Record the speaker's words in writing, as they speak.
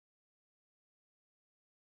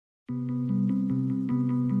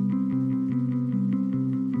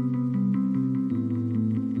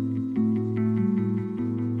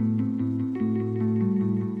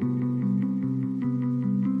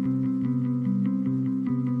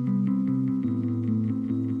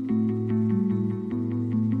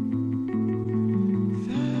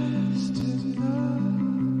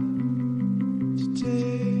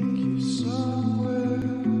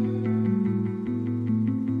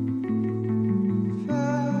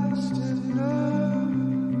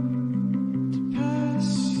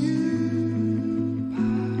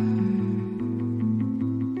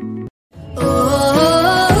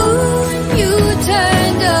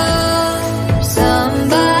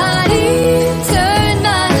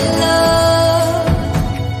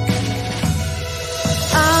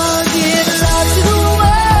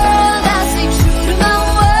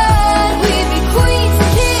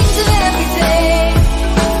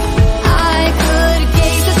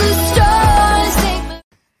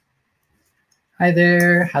Hi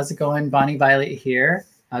there. How's it going? Bonnie Violet here,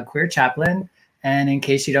 a queer chaplain. And in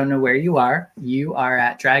case you don't know where you are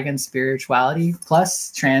at Dragon Spirituality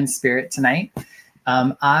plus Trans Spirit tonight.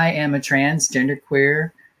 I am a trans, genderqueer,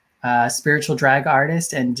 spiritual drag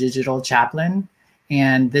artist and digital chaplain.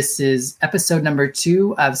 And this is episode number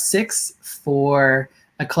 2 of 6 for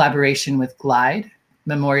a collaboration with Glide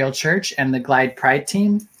Memorial Church and the Glide Pride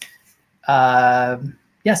team.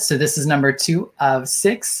 Yes, so this is number 2 of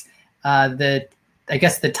 6. I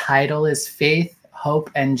guess the title is Faith, Hope,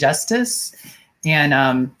 and Justice. And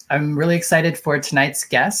I'm really excited for tonight's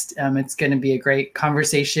guest. It's going to be a great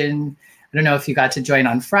conversation. I don't know if you got to join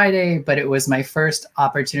on Friday, but it was my first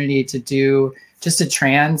opportunity to do just a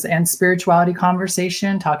trans and spirituality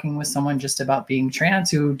conversation, talking with someone just about being trans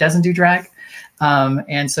who doesn't do drag.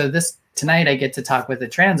 And so tonight I get to talk with a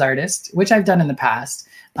trans artist, which I've done in the past,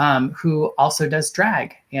 who also does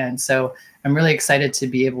drag. And so I'm really excited to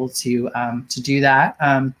be able to do that.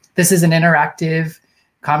 This is an interactive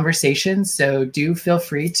conversation, so do feel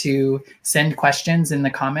free to send questions in the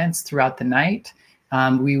comments throughout the night.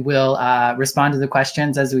 We will respond to the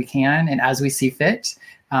questions as we can and as we see fit.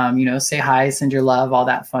 Say hi, send your love, all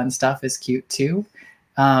that fun stuff is cute too.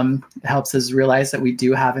 It helps us realize that we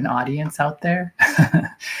do have an audience out there.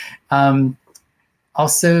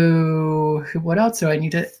 Also, what else do I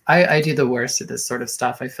need to? I do the worst at this sort of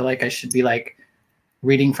stuff. I feel like I should be like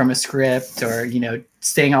reading from a script or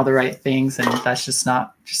saying all the right things, and that's just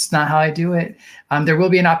not how I do it. There will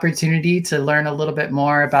be an opportunity to learn a little bit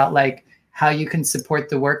more about like how you can support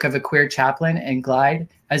the work of a queer chaplain and Glide,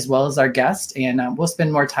 as well as our guest, and we'll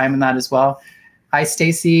spend more time on that as well. Hi,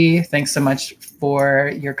 Stacy. Thanks so much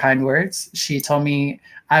for your kind words. She told me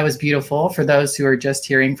I was beautiful. For those who are just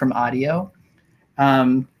hearing from audio.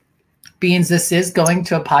 Beans, this is going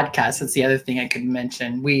to a podcast. That's the other thing I could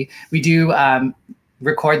mention. We do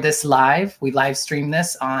record this live. We live stream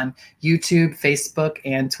this on YouTube, Facebook,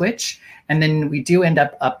 and Twitch. And then we do end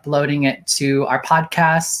up uploading it to our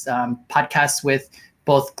podcasts with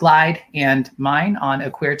both Glide and mine on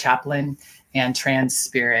A Queer Chaplain and Trans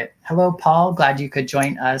Spirit. Hello, Paul. Glad you could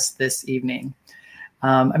join us this evening.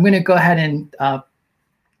 I'm going to go ahead and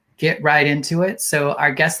get right into it. So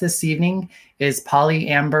our guest this evening is Polly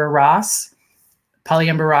Amber Ross. Polly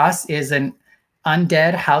Amber Ross is an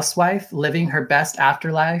undead housewife living her best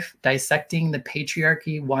afterlife, dissecting the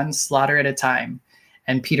patriarchy one slaughter at a time.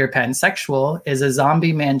 And Peter Pansexual is a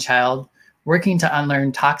zombie man-child working to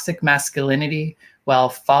unlearn toxic masculinity while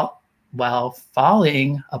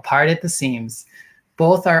falling apart at the seams.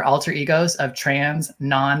 Both are alter egos of trans,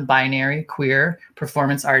 non-binary, queer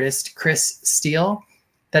performance artist Chris Steele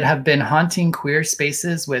that have been haunting queer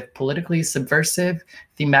spaces with politically subversive,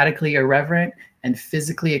 thematically irreverent, and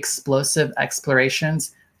physically explosive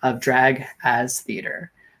explorations of drag as theater.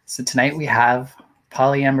 So tonight we have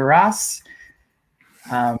Polly Amber Ross.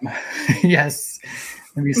 Yes,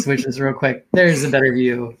 let me switch this real quick. There's a better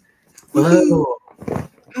view. Hello.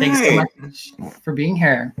 Thanks so much for being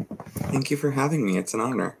here. Thank you for having me. It's an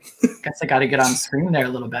honor. Guess I got to get on screen there a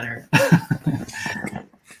little better.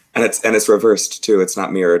 And it's reversed too. It's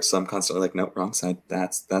not mirrored, so I'm constantly like, nope, wrong side.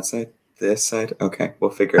 That's that side. This side. Okay,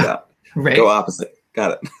 we'll figure it out. Right. Go opposite.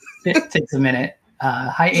 Got it. It takes a minute.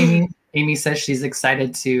 Hi, Amy. Amy says she's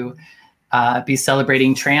excited to be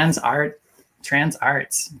celebrating trans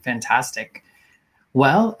arts. Fantastic.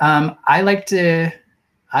 Well, I like to.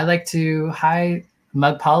 Hi,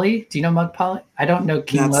 Mug Polly. Do you know Mug Polly? I don't know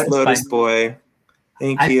King That's Lotus Boy.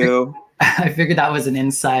 Thank you. I figured that was an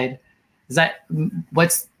inside.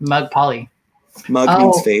 What's Mug Polly? Mug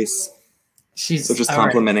means face. She's so just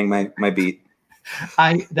complimenting right. my beat.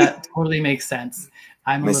 That totally makes sense.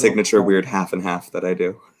 My signature weird half and half that I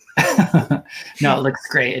do. No, it looks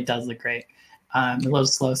great. It does look great. A little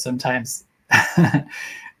slow sometimes.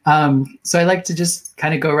 So I like to just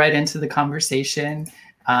kind of go right into the conversation.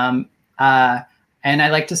 And I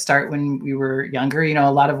like to start when we were younger. A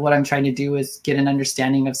lot of what I'm trying to do is get an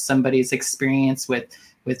understanding of somebody's experience with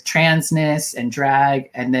transness and drag,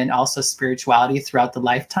 and then also spirituality throughout the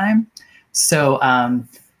lifetime. So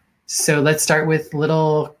let's start with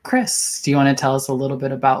little Chris. Do you want to tell us a little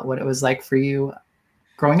bit about what it was like for you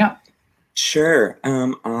growing up? Sure.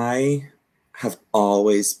 I have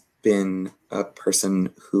always been a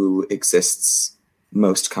person who exists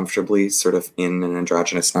most comfortably sort of in an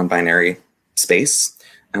androgynous non-binary space.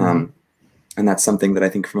 And that's something that I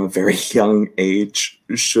think from a very young age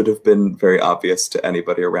should have been very obvious to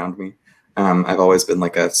anybody around me. I've always been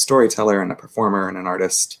like a storyteller and a performer and an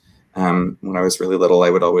artist. When I was really little, I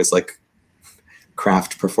would always like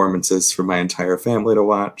craft performances for my entire family to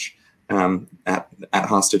watch at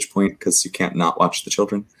hostage point, because you can't not watch the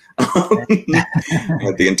children. I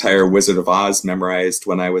had the entire Wizard of Oz memorized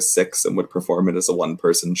when I was 6 and would perform it as a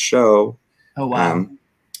one-person show. Oh, wow.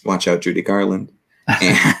 Watch out, Judy Garland.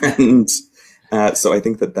 And so I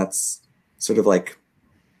think that that's sort of like,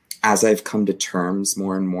 as I've come to terms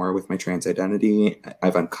more and more with my trans identity,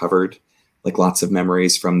 I've uncovered like lots of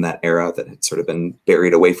memories from that era that had sort of been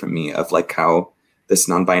buried away from me, of like how this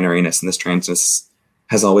non-binariness and this transness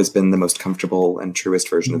has always been the most comfortable and truest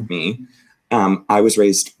version of me. I was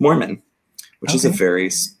raised Mormon, which is a very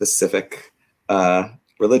specific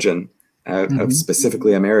religion,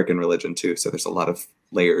 specifically American religion too. So there's a lot of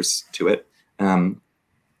layers to it, and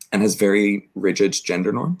has very rigid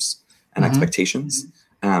gender norms and expectations.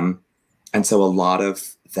 And so a lot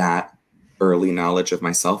of that early knowledge of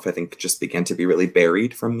myself, I think, just began to be really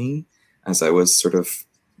buried from me as I was sort of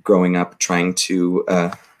growing up, trying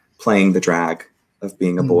to playing the drag of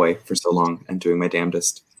being a boy for so long and doing my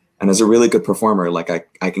damnedest. And as a really good performer, like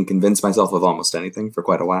I can convince myself of almost anything for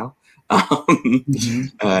quite a while.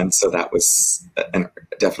 And so that was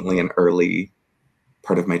definitely an early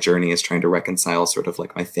part of my journey, is trying to reconcile sort of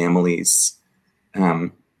like my families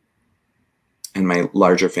and my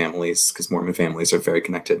larger families, because Mormon families are very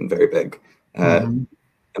connected and very big,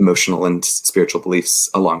 emotional and spiritual beliefs,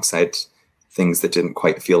 alongside things that didn't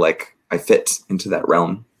quite feel like I fit into that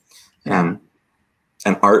realm. And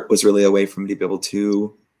art was really a way for me to be able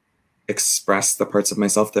to express the parts of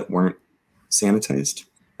myself that weren't sanitized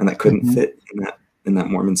and that couldn't fit in that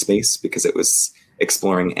Mormon space, because it was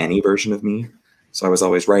exploring any version of me. So I was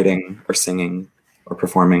always writing or singing or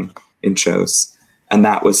performing in shows, and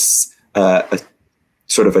that was a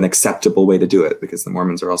sort of an acceptable way to do it, because the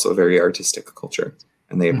Mormons are also a very artistic culture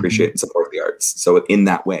and they appreciate and support the arts. So in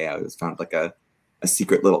that way, I was found like a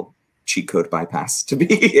secret little cheat code bypass to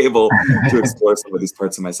be able to explore some of these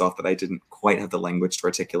parts of myself that I didn't quite have the language to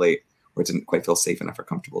articulate, or didn't quite feel safe enough or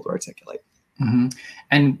comfortable to articulate.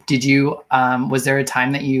 And did you, was there a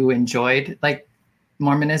time that you enjoyed like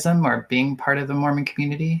Mormonism or being part of the Mormon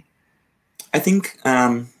community? I think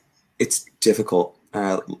it's difficult.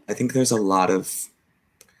 I think there's a lot of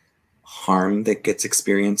harm that gets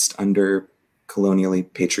experienced under colonially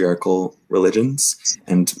patriarchal religions.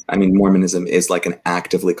 And I mean, Mormonism is like an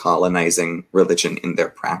actively colonizing religion in their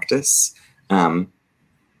practice.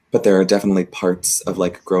 But there are definitely parts of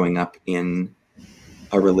like growing up in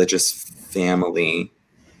a religious family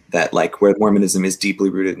that like, where Mormonism is deeply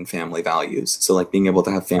rooted in family values. So like being able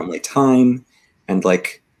to have family time and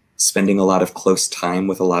like spending a lot of close time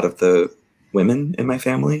with a lot of the women in my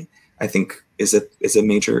family, I think is a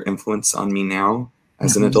major influence on me now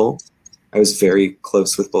as an adult. I was very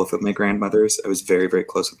close with both of my grandmothers. I was very, very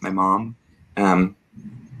close with my mom.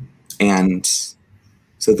 And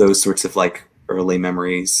so those sorts of like early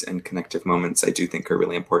memories and connective moments, I do think are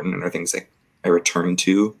really important and are things I return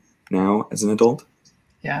to now as an adult.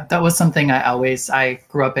 Yeah, that was something I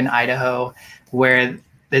grew up in Idaho, where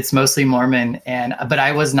it's mostly Mormon, but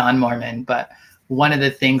I was non-Mormon. But one of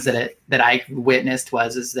the things that I witnessed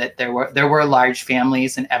is that there were large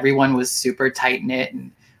families and everyone was super tight knit,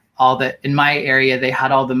 and in my area, they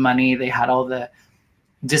had all the money, they had all the,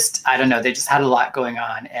 I don't know, they just had a lot going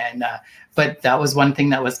on. And, but that was one thing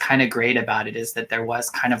that was kind of great about it, is that there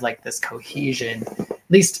was kind of like this cohesion, at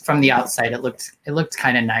least from the outside. It looked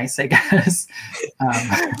kind of nice, I guess.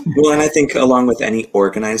 Well, and I think along with any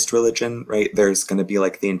organized religion, right, there's going to be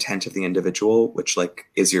like the intent of the individual, which like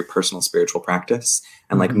is your personal spiritual practice.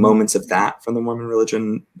 And like moments of that from the Mormon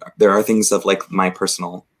religion, there are things of like my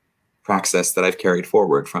personal praxis that I've carried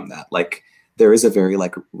forward from that. Like there is a very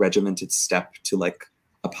like regimented step to like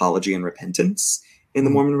apology and repentance in the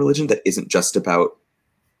Mormon religion that isn't just about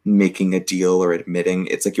making a deal or admitting.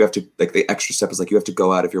 It's like you have to, like the extra step is like you have to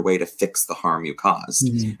go out of your way to fix the harm you caused.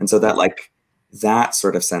 And so that like that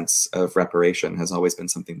sort of sense of reparation has always been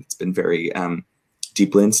something that's been very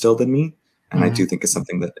deeply instilled in me. And I do think is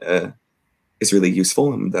something that is really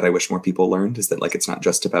useful and that I wish more people learned, is that like it's not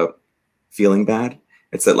just about feeling bad.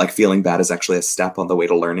 It's that like feeling bad is actually a step on the way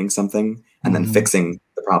to learning something and then fixing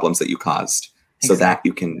the problems that you caused so that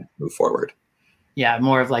you can move forward. Yeah,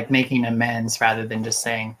 more of like making amends rather than just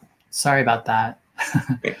saying, sorry about that.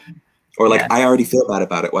 Right. Or like, I already feel bad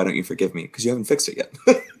about it. Why don't you forgive me? Because you haven't fixed it yet.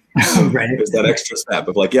 Right. There's that extra step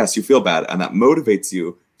of like, yes, you feel bad, and that motivates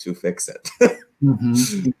you to fix it.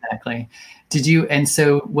 Exactly. And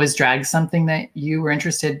so was drag something that you were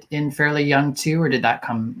interested in fairly young too, or did that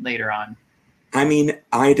come later on? I mean,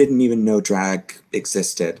 I didn't even know drag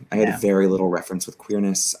existed. I had very little reference with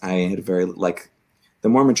queerness. I had very like, the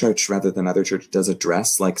Mormon church, rather than other church, does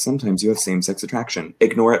address like sometimes you have same-sex attraction.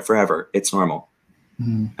 Ignore it forever. It's normal.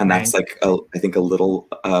 And that's like, I think a little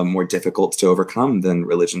more difficult to overcome than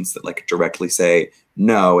religions that like directly say,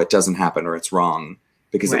 no, it doesn't happen or it's wrong.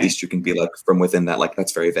 Because at least you can be like from within that, like,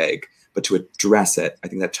 that's very vague. But to address it, I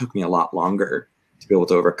think that took me a lot longer to be able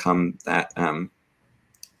to overcome that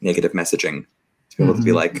negative messaging, to be able to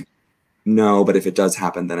be like, no, but if it does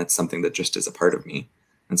happen, then it's something that just is a part of me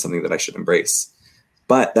and something that I should embrace.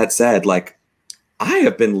 But that said, like, I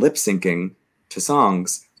have been lip syncing to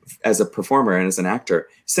songs as a performer and as an actor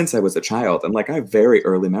since I was a child. And like, I have very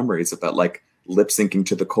early memories of that, like lip syncing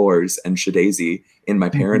to the chorus and Shadazy in my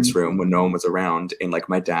parents' room when no one was around, in like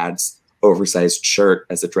my dad's oversized shirt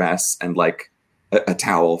as a dress and like a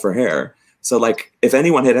towel for hair. So like, if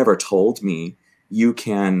anyone had ever told me you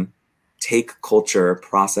can take culture,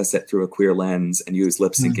 process it through a queer lens, and use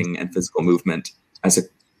lip syncing and physical movement as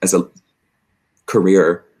a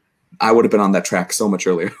career, I would have been on that track so much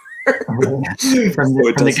earlier. So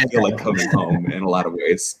it does feel like coming home in a lot of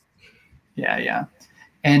ways. Yeah.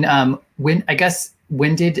 And when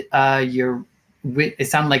did it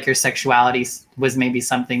sounded like your sexuality was maybe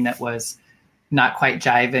something that was not quite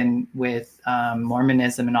jiving with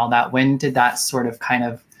Mormonism and all that. When did that sort of kind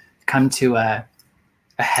of come to a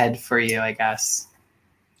head for you, I guess?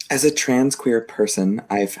 As a trans queer person,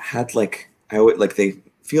 I've had they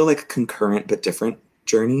feel like concurrent but different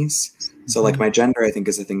journeys. So like my gender, I think,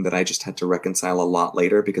 is a thing that I just had to reconcile a lot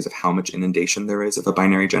later because of how much inundation there is of a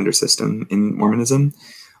binary gender system in Mormonism.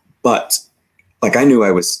 But like, I knew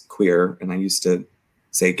I was queer, and I used to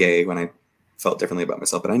say gay when I felt differently about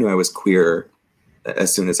myself, but I knew I was queer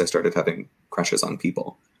as soon as I started having crushes on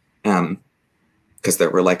people. Because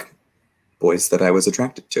there were like boys that I was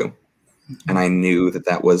attracted to. And I knew that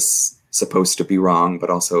that was supposed to be wrong, but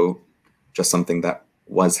also just something that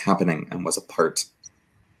was happening and was a part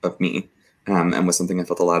of me, and was something I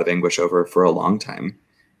felt a lot of anguish over for a long time.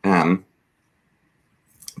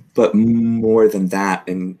 But more than that,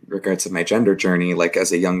 in regards to my gender journey, like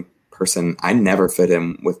as a young person, I never fit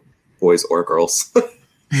in with boys or girls.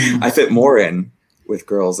 I fit more in with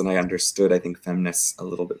girls, and I understood, I think, feminists a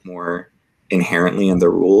little bit more inherently, and the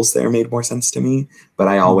rules there made more sense to me. But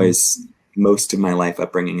I always, most of my life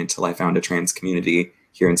upbringing until I found a trans community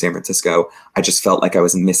here in San Francisco, I just felt like I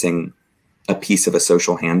was missing a piece of a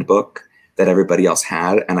social handbook that everybody else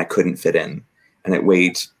had, and I couldn't fit in. And it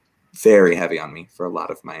weighed very heavy on me for a lot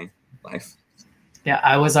of my life. Yeah,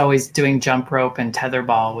 I was always doing jump rope and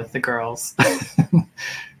tetherball with the girls.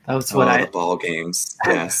 That was what the ball games.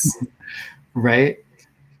 Yes. Right.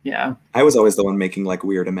 Yeah. I was always the one making like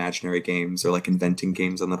weird imaginary games, or like inventing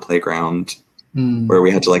games on the playground, where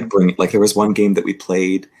we had to like bring, like, there was one game that we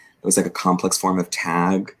played. It was like a complex form of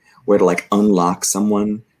tag, where to like unlock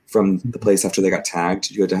someone from the place after they got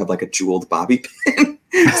tagged, you had to have like a jeweled bobby pin.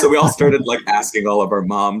 So we all started like asking all of our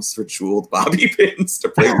moms for jeweled bobby pins to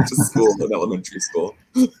bring to school in elementary school.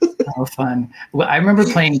 Oh, fun. Well, I remember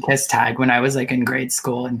playing kiss tag when I was like in grade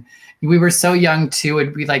school, and we were so young too.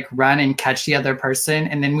 And we like run and catch the other person,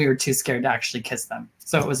 and then we were too scared to actually kiss them.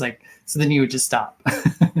 So it was like, so then you would just stop.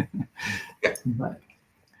 Yeah. But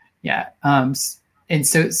yeah. And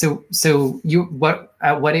so you,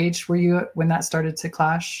 at what age were you when that started to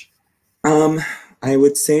clash? I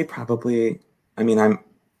would say probably,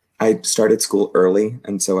 I started school early,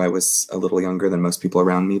 and so I was a little younger than most people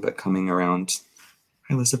around me, but coming around,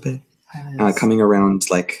 hi Elizabeth, coming around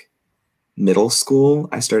like middle school,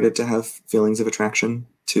 I started to have feelings of attraction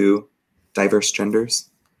to diverse genders.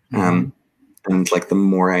 And like, the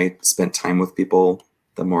more I spent time with people,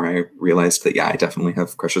 the more I realized that, yeah, I definitely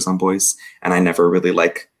have crushes on boys. And I never really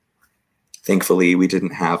thankfully, we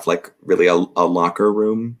didn't have like really a locker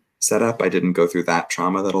room set up. I didn't go through that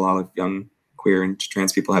trauma that a lot of young queer and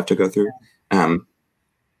trans people have to go through.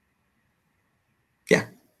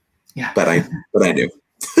 Yeah. But I do.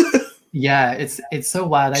 Yeah, it's so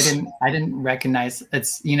wild. I didn't recognize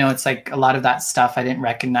it's like a lot of that stuff I didn't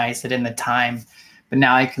recognize it in the time, but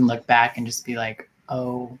now I can look back and just be like,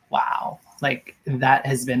 oh wow, like that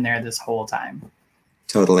has been there this whole time.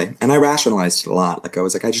 Totally. And I rationalized it a lot. Like, I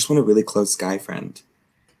was like, I just want a really close guy friend.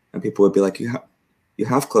 And people would be like, you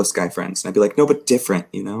have close guy friends. And I'd be like, no, but different,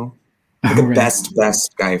 like a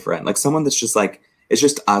best guy friend, like someone that's just like, it's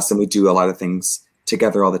just us, and we do a lot of things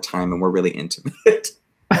together all the time, and we're really intimate.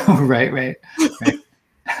 Right.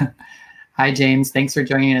 Hi, James. Thanks for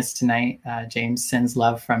joining us tonight. James sends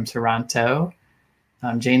love from Toronto.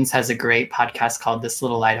 James has a great podcast called This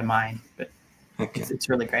Little Light of Mine, but it's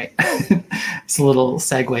really great. It's a little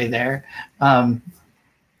segue there.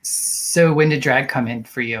 So when did drag come in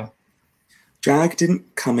for you? Drag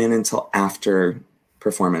didn't come in until after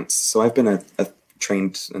performance. So I've been a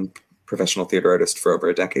trained and professional theater artist for over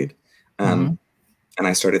a decade. And and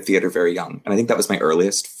I started theater very young. And I think that was my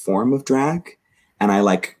earliest form of drag. And I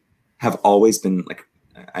like have always been like,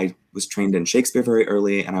 I was trained in Shakespeare very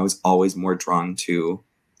early, and I was always more drawn to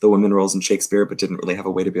the women roles in Shakespeare, but didn't really have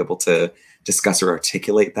a way to be able to discuss or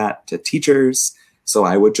articulate that to teachers. So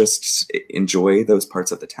I would just enjoy those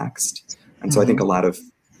parts of the text. And so I think a lot of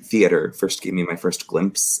theater first gave me my first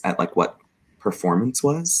glimpse at like what performance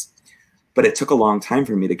was. But it took a long time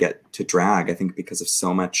for me to get to drag, I think, because of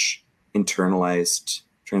so much internalized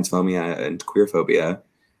transphobia and queerphobia.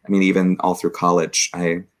 I mean, even all through college,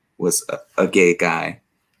 I was a gay guy.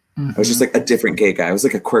 I was just like a different gay guy. I was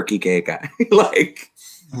like a quirky gay guy. Like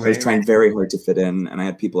I was trying very hard to fit in. And I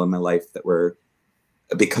had people in my life that were,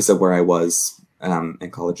 because of where I was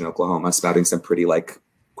in college in Oklahoma, spouting some pretty like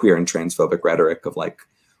queer and transphobic rhetoric of like,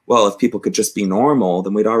 well, if people could just be normal,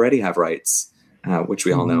 then we'd already have rights, which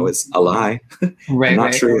we all know is a lie.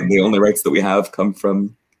 Not true. And the only rights that we have come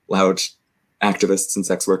from loud activists and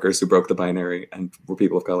sex workers who broke the binary and were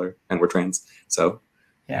people of color and were trans. So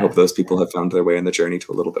I hope those people have found their way in the journey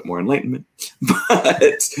to a little bit more enlightenment.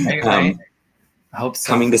 But I hope so.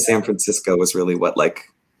 Coming to San Francisco was really what like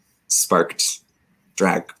sparked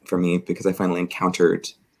drag for me, because I finally encountered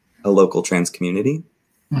a local trans community.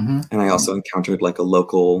 And I also encountered like a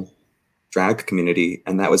local drag community,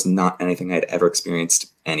 and that was not anything I'd ever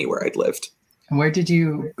experienced anywhere I'd lived. And where did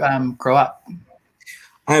you grow up?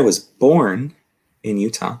 I was born in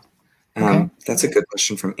Utah. That's a good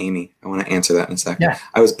question from Amy. I want to answer that in a second. Yeah.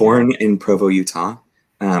 I was born in Provo, Utah,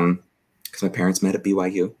 because my parents met at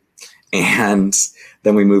BYU. And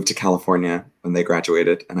then we moved to California when they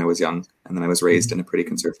graduated, and I was young. And then I was raised in a pretty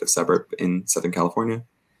conservative suburb in Southern California.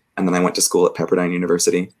 And then I went to school at Pepperdine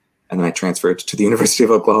University, and then I transferred to the University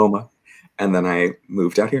of Oklahoma, and then I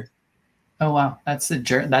moved out here. Oh, wow.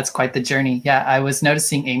 That's quite the journey. Yeah, I was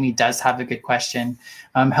noticing Amy does have a good question.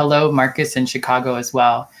 Hello, Marcus in Chicago as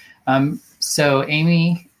well. So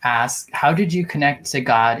Amy asked, how did you connect to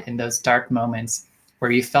God in those dark moments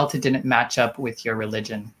where you felt it didn't match up with your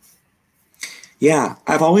religion? Yeah,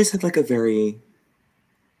 I've always had like a very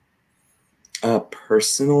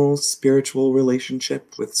personal spiritual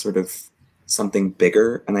relationship with sort of something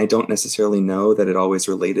bigger. And I don't necessarily know that it always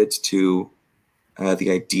related to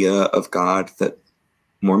the idea of God that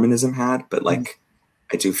Mormonism had, but like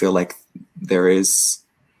I do feel like there is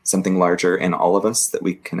something larger in all of us that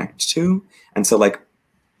we connect to. And so like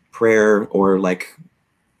prayer or like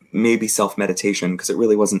maybe self-meditation, because it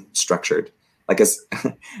really wasn't structured. Like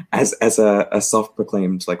as a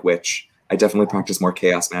self-proclaimed like witch, I definitely practice more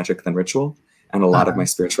chaos magic than ritual. And a lot of my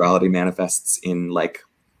spirituality manifests in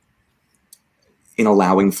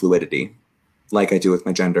allowing fluidity, like I do with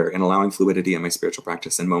my gender, and allowing fluidity in my spiritual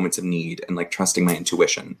practice in moments of need, and like trusting my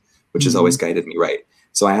intuition, which has always guided me right.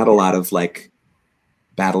 So I had a lot of like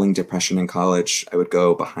battling depression in college. I would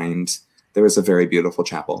go behind, there was a very beautiful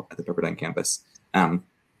chapel at the Pepperdine campus. And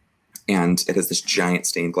it has this giant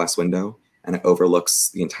stained glass window, and it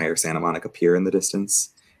overlooks the entire Santa Monica Pier in the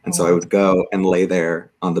distance. And so I would go and lay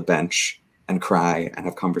there on the bench and cry and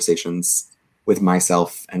have conversations with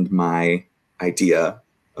myself and my idea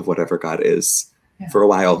of whatever God is for a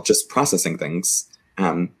while, just processing things.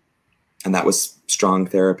 And that was strong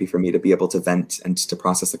therapy for me to be able to vent and to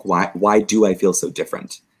process like, why do I feel so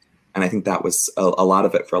different? And I think that was a lot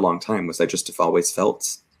of it for a long time, was I just have always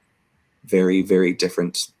felt very, very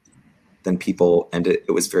different than people. And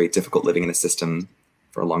it was very difficult living in a system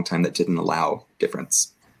for a long time that didn't allow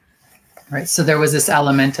difference. Right. So there was this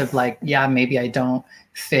element of like, yeah, maybe I don't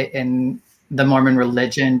fit in the Mormon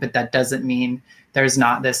religion, but that doesn't mean there's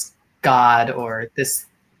not this God or this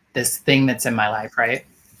thing that's in my life, right?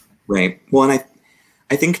 Right. Well, and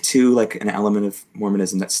I think too, like an element of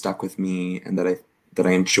Mormonism that stuck with me and that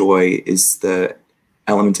I enjoy is the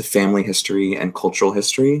element of family history and cultural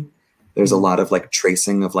history. There's a lot of like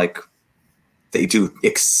tracing of like, they do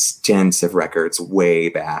extensive records way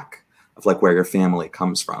back of like where your family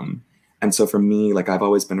comes from. And so for me, like I've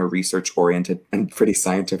always been a research oriented and pretty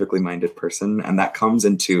scientifically minded person. And that comes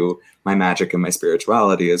into my magic and my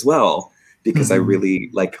spirituality as well, because I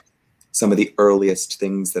really like some of the earliest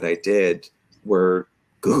things that I did were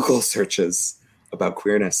Google searches about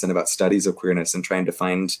queerness and about studies of queerness, and trying to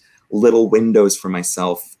find little windows for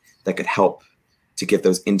myself that could help to give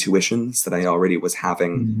those intuitions that I already was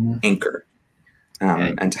having anchor,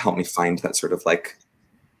 and to help me find that sort of like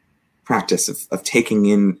practice of taking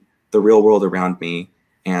in the real world around me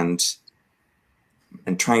and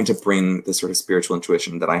trying to bring the sort of spiritual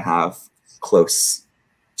intuition that I have close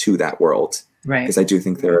to that world. Right. Because I do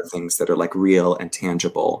think there are things that are like real and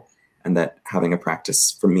tangible, and that having a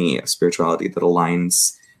practice for me of spirituality that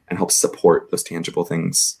aligns and helps support those tangible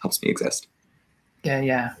things helps me exist.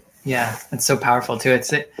 Yeah. It's so powerful too.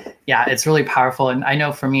 It's really powerful. And I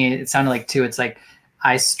know for me, it sounded like too, it's like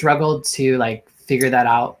I struggled to like figure that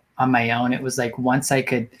out on my own. It was like once I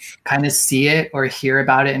could kind of see it or hear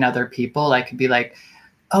about it in other people, I could be like,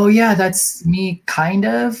 oh yeah, that's me kind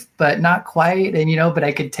of, but not quite. And, but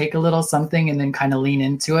I could take a little something and then kind of lean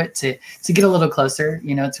into it to get a little closer,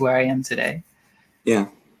 to where I am today. Yeah.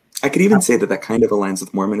 I could even say that kind of aligns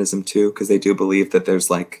with Mormonism too, because they do believe that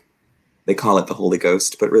there's like, they call it the Holy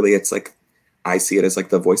Ghost, but really it's like, I see it as like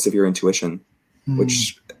the voice of your intuition,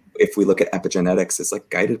 which if we look at epigenetics is like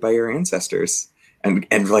guided by your ancestors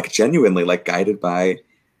and like genuinely like guided by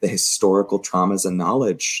the historical traumas and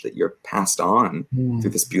knowledge that you're passed on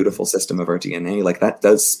through this beautiful system of our DNA. Like that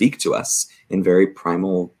does speak to us in very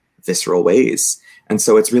primal, visceral ways. And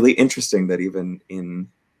so it's really interesting that even in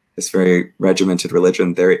this very regimented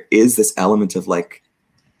religion, there is this element of like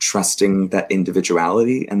trusting that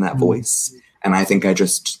individuality and that voice. And I think I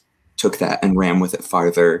just took that and ran with it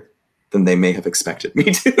farther than they may have expected me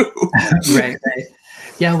to. Right.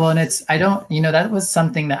 Yeah. Well, and that was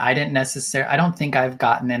something that I don't think I've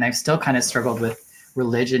gotten, and I've still kind of struggled with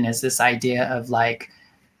religion, is this idea of like,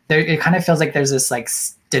 it kind of feels like there's this like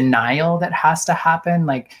denial that has to happen.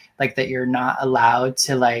 Like that you're not allowed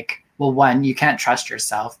to like, well, one, you can't trust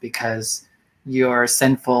yourself because you're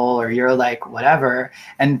sinful or you're like whatever.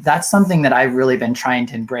 And that's something that I've really been trying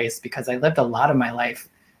to embrace, because I lived a lot of my life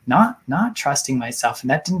not trusting myself, and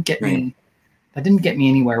that didn't get me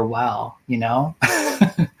anywhere well.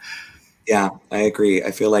 Yeah, I agree.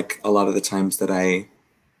 I feel like a lot of the times that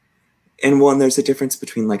there's a difference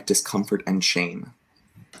between like discomfort and shame.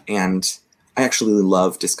 And I actually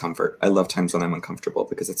love discomfort. I love times when I'm uncomfortable,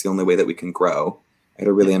 because it's the only way that we can grow. I had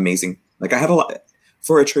a really amazing, like I had a lot,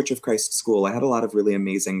 for a Church of Christ school, I had a lot of really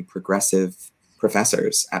amazing progressive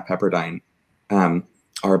professors at Pepperdine.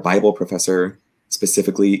 Our Bible professor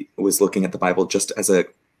specifically was looking at the Bible just as a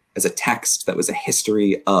text that was a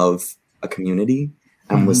history of a community,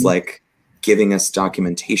 and was like giving us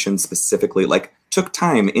documentation specifically, like took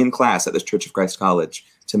time in class at this Church of Christ college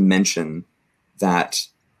to mention that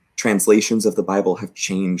translations of the Bible have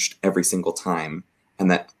changed every single time, and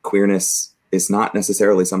that queerness is not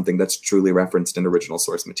necessarily something that's truly referenced in original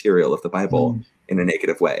source material of the Bible in a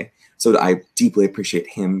negative way. So I deeply appreciate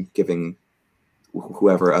him giving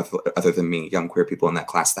whoever other than me, young queer people in that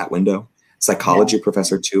class, that window. Psychology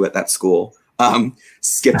professor too at that school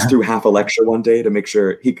skipped through half a lecture one day to make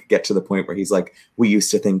sure he could get to the point where he's like, we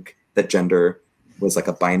used to think that gender was like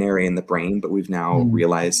a binary in the brain, but we've now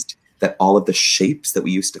realized that all of the shapes that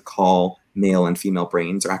we used to call male and female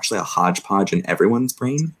brains are actually a hodgepodge in everyone's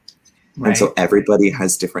brain. Right. And so everybody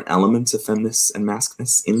has different elements of femness and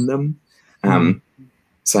maskness in them.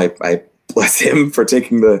 So I bless him for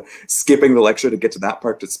skipping the lecture to get to that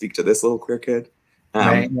part to speak to this little queer kid.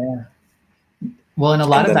 Right. Yeah. Well, and a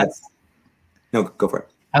lot of that. No, go for it.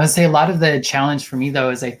 I would say a lot of the challenge for me though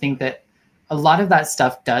is I think that a lot of that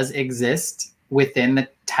stuff does exist within the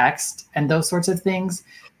text and those sorts of things,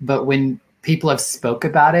 but when people have spoke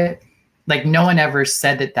about it, like no one ever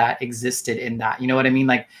said that existed in that. You know what I mean?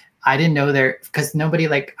 Like I didn't know because nobody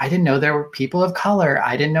I didn't know there were people of color.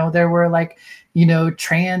 I didn't know there were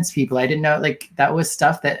trans people. I didn't know that was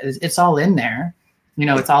stuff that it's all in there.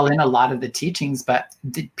 It's all in a lot of the teachings, but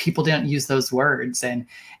people didn't use those words. And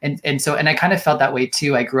I kind of felt that way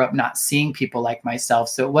too. I grew up not seeing people like myself.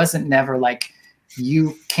 So it wasn't never like,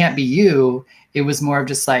 you can't be you. It was more of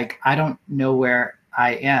just like, I don't know where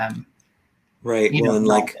I am. Right. Well,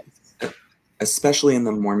 and especially in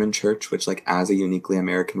the Mormon church, which as a uniquely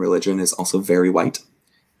American religion is also very white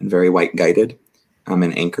and very white guided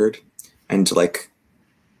and anchored. And like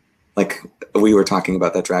we were talking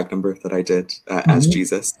about that drag number that I did as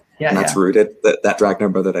Jesus. Yeah, and that's rooted, that drag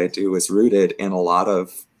number that I do is rooted in a lot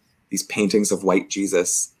of these paintings of white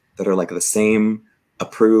Jesus that are like the same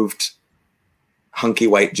approved hunky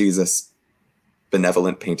white Jesus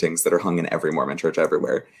benevolent paintings that are hung in every Mormon church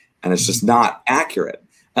everywhere. And it's just not accurate.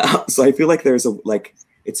 So I feel like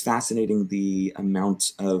it's fascinating the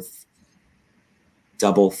amount of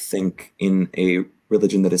double think in a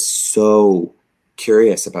religion that is so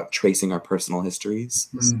curious about tracing our personal histories,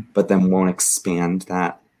 but then won't expand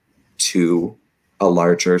that to a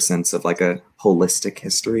larger sense of like a holistic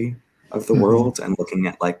history of the world, and looking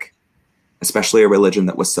at especially a religion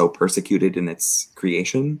that was so persecuted in its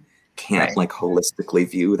creation can't holistically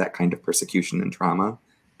view that kind of persecution and trauma.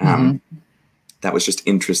 That was just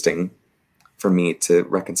interesting for me to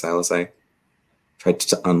reconcile as I tried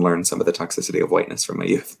to unlearn some of the toxicity of whiteness from my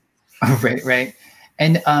youth. Right.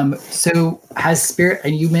 And so has spirit,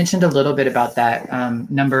 and you mentioned a little bit about that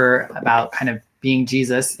number, about kind of being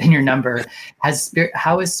Jesus in your number,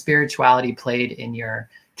 how has spirituality played in your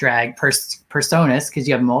drag personas? Because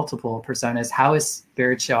you have multiple personas. How has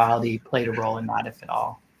spirituality played a role in that, if at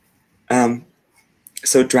all?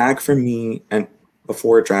 So drag for me, and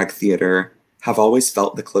before drag theater, have always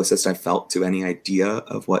felt the closest I've felt to any idea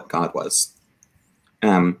of what God was.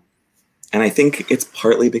 And I think it's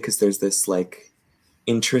partly because there's this like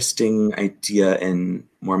interesting idea in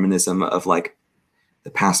Mormonism of like the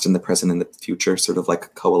past and the present and the future sort of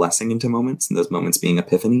like coalescing into moments, and those moments being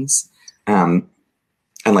epiphanies. And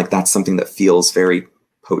like that's something that feels very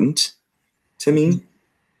potent to me.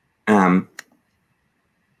 And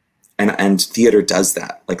theater does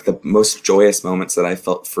that. Like the most joyous moments that I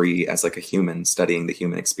felt free as like a human studying the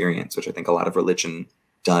human experience, which I think a lot of religion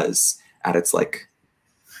does at its like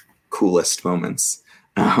coolest moments,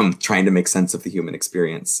 trying to make sense of the human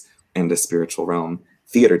experience and a spiritual realm.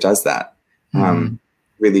 Theater does that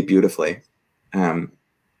really beautifully. And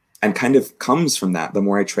kind of comes from that. The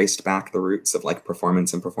more I traced back the roots of like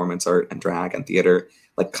performance and performance art and drag and theater,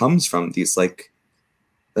 like comes from these like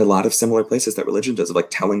a lot of similar places that religion does, of like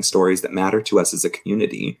telling stories that matter to us as a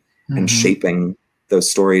community and shaping those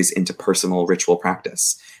stories into personal ritual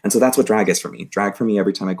practice. And so that's what drag is for me. Drag for me,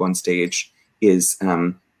 every time I go on stage, is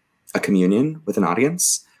a communion with an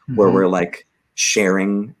audience where we're like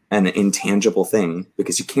sharing an intangible thing,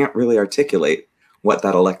 because you can't really articulate what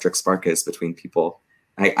that electric spark is between people.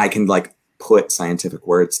 I can like put scientific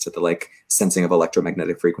words to the like sensing of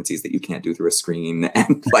electromagnetic frequencies that you can't do through a screen,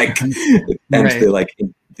 and like and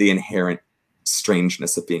the inherent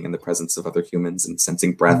strangeness of being in the presence of other humans and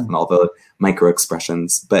sensing breath and all the micro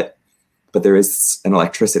expressions. But there is an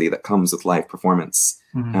electricity that comes with live performance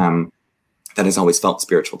that has always felt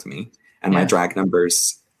spiritual to me. And my drag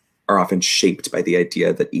numbers are often shaped by the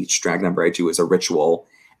idea that each drag number I do is a ritual,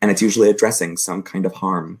 and it's usually addressing some kind of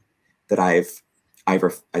harm that I've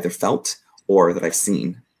either felt or that I've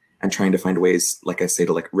seen, and trying to find ways, like I say,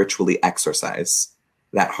 to like ritually exorcise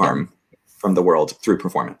that harm from the world through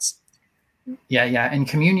performance. Yeah. And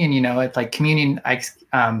communion, it's like communion.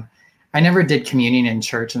 I never did communion in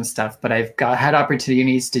church and stuff, but I've had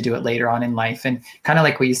opportunities to do it later on in life. And kind of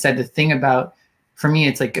like what you said, the thing for me,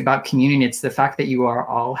 it's like about communion. It's the fact that you are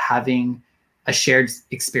all having a shared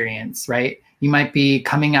experience, right? You might be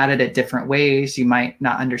coming at it at different ways. You might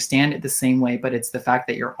not understand it the same way, but it's the fact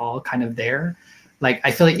that you're all kind of there. Like,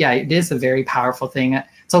 I feel like, it is a very powerful thing.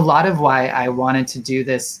 It's a lot of why I wanted to do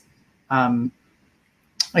this.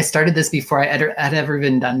 I started this before I had ever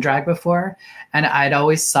been done drag before. And I'd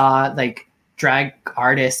always saw like drag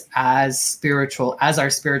artists as our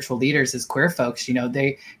spiritual leaders, as queer folks.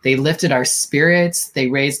 They lifted our spirits. They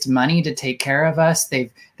raised money to take care of us.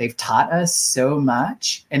 They've taught us so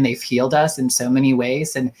much, and they've healed us in so many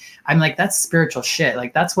ways. And I'm like, that's spiritual shit.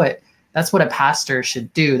 Like that's what a pastor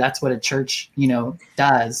should do. That's what a church,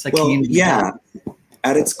 does. Like, does.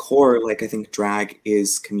 At its core, like I think drag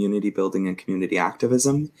is community building and community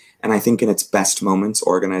activism. And I think in its best moments,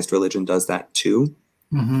 organized religion does that too.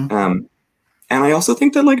 And I also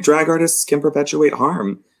think that like drag artists can perpetuate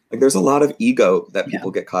harm. Like there's a lot of ego that people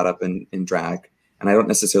get caught up in drag. And I don't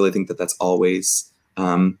necessarily think that that's always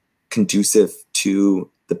conducive to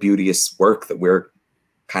the beauteous work that we're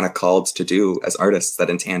kind of called to do as artists, that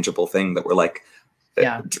intangible thing that we're like,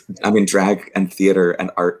 I mean, drag and theater and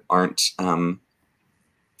art aren't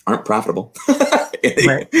profitable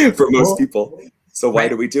for most people. So why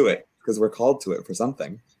do we do it? Because we're called to it for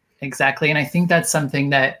something. Exactly. And I think that's something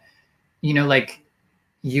that,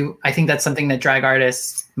 I think that's something that drag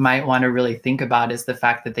artists might want to really think about, is the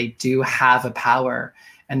fact that they do have a power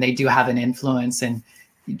and they do have an influence, and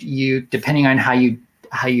depending on how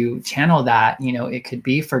you channel that, it could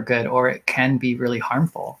be for good or it can be really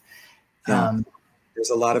harmful. There's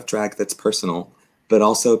a lot of drag that's personal, but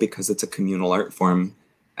also because it's a communal art form.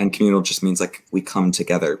 And communal just means like we come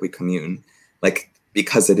together, we commune. Like,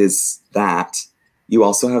 because it is that, you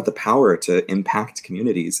also have the power to impact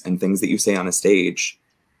communities, and things that you say on a stage.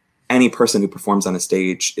 Any person who performs on a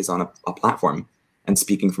stage is on a platform, and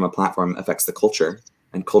speaking from a platform affects the culture,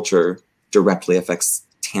 and culture directly affects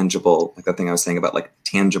tangible, like that thing I was saying about like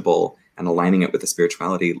tangible and aligning it with the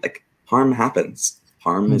spirituality. Like harm happens.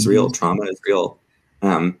 Harm is real. Trauma is real.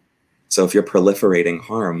 So if you're proliferating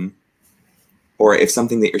harm, or if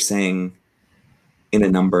something that you're saying in a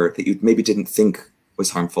number that you maybe didn't think was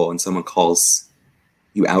harmful and someone calls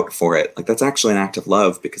you out for it, like that's actually an act of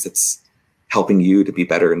love, because it's helping you to be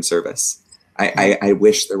better in service. I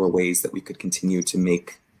wish there were ways that we could continue to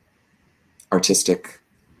make artistic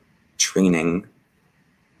training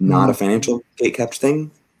not a financial gatekept thing,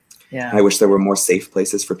 Yeah. And I wish there were more safe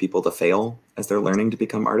places for people to fail as they're learning to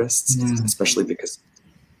become artists, especially because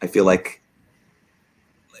I feel like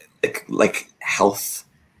health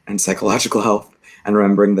and psychological health and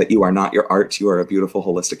remembering that you are not your art, you are a beautiful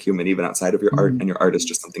holistic human even outside of your art, and your art is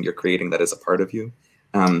just something you're creating that is a part of you,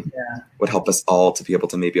 would help us all to be able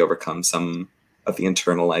to maybe overcome some of the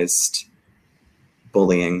internalized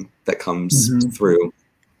bullying that comes through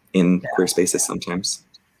in queer spaces sometimes.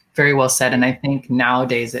 Very well said. And I think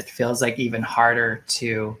nowadays it feels like even harder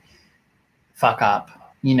to fuck up.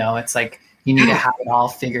 You know, it's like you need to have it all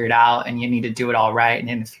figured out and you need to do it all right.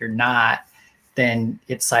 And if you're not, then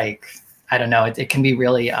it's like, I don't know, it can be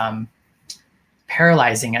really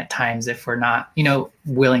paralyzing at times if we're not, you know,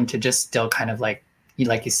 willing to just still kind of like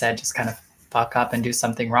you said, just kind of fuck up and do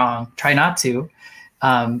something wrong. Try not to.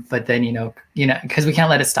 But then, you know, because we can't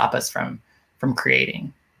let it stop us from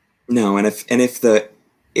creating. No. And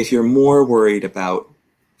if you're more worried about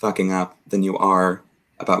fucking up than you are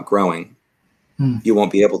about growing, you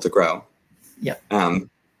won't be able to grow. Yep.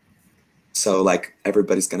 So like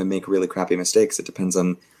everybody's going to make really crappy mistakes. It depends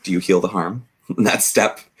on, do you heal the harm? That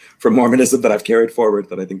step from Mormonism that I've carried forward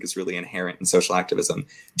that I think is really inherent in social activism.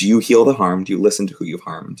 Do you heal the harm? Do you listen to who you've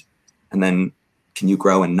harmed? And then can you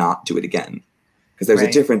grow and not do it again? Because there's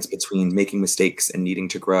a difference between making mistakes and needing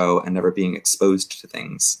to grow and never being exposed to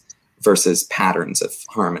things versus patterns of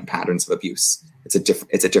harm and patterns of abuse. It's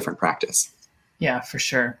a different practice. Yeah, for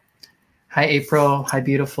sure. Hi, April. Hi,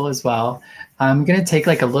 beautiful as well. I'm going to take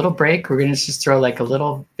like a little break. We're going to just throw like a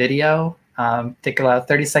little video, take a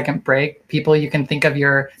 30-second break. People, you can think of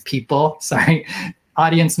your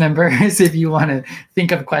audience members. If you want to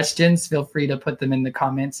think of questions, feel free to put them in the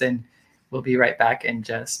comments and we'll be right back in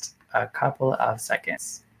just a couple of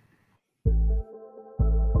seconds.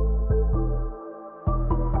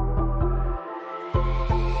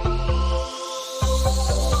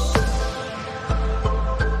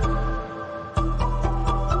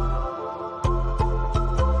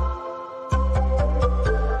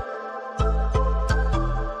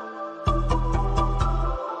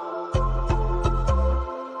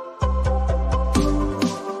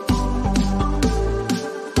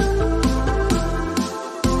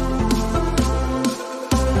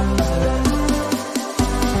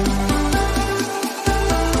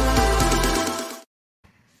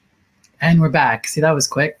 And we're back. See, that was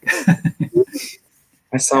quick.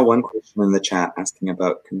 I saw one question in the chat asking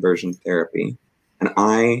about conversion therapy. And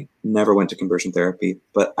I never went to conversion therapy,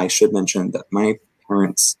 but I should mention that my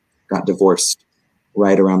parents got divorced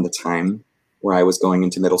right around the time where I was going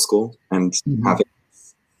into middle school and having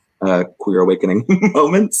queer awakening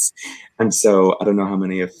moments. And so I don't know how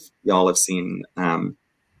many of y'all have seen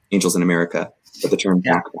Angels in America, but the term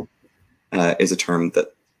Jack is a term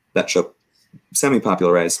that show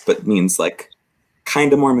semi-popularized, but means like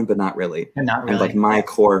kind of Mormon, but not really. And not really. And like my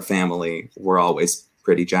core family were always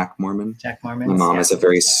pretty Jack Mormon. Jack Mormon. My mom is a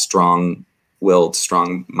very strong-willed,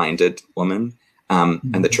 strong-minded woman,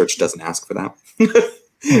 and the church doesn't ask for that.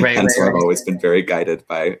 I've always been very guided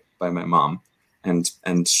by my mom, and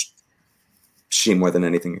she more than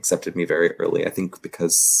anything accepted me very early. I think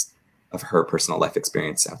because of her personal life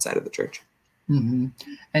experience outside of the church.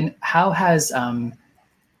 And how has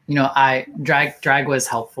drag was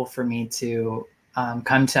helpful for me to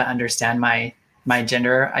come to understand my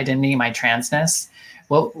gender identity, my transness.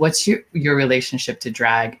 What's your relationship to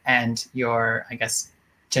drag and your, I guess,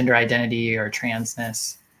 gender identity or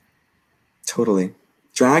transness? Totally.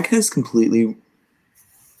 Drag has completely,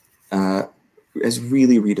 has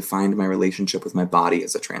really redefined my relationship with my body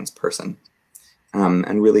as a trans person,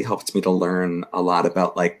 and really helped me to learn a lot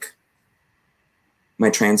about like, my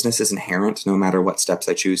transness is inherent no matter what steps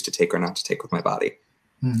I choose to take or not to take with my body.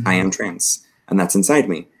 I am trans, and that's inside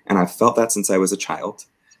me. And I've felt that since I was a child.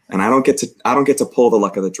 And I don't get to pull the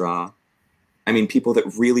luck of the draw. I mean, people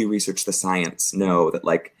that really research the science know that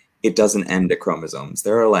like it doesn't end at chromosomes.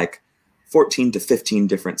 There are like 14 to 15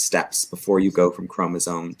 different steps before you go from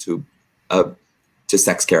chromosome to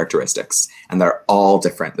sex characteristics. And they're all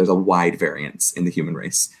different. There's a wide variance in the human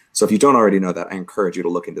race. So if you don't already know that, I encourage you to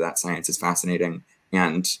look into that. Science is fascinating.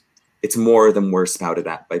 And it's more than we're spouted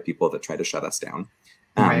at by people that try to shut us down.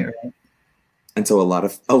 Right. And so a lot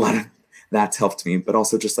of that's helped me, but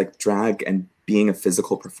also just like drag and being a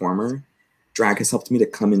physical performer, drag has helped me to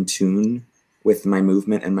come in tune with my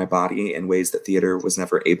movement and my body in ways that theater was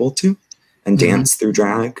never able to. And dance through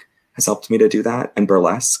drag has helped me to do that. And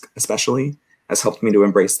burlesque especially has helped me to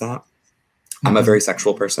embrace that. I'm a very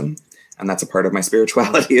sexual person, and that's a part of my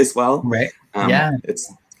spirituality as well. Right.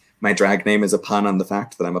 My drag name is a pun on the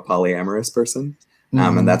fact that I'm a polyamorous person.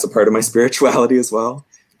 And that's a part of my spirituality as well,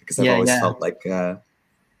 because I've always felt like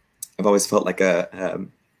I've always felt like a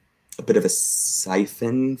bit of a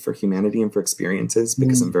siphon for humanity and for experiences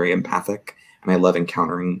because I'm very empathic and I love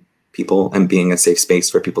encountering people and being a safe space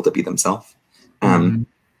for people to be themselves. And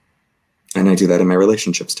I do that in my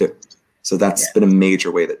relationships too. So that's been a major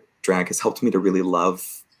way that drag has helped me to really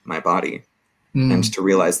love my body and to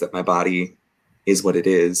realize that my body is what it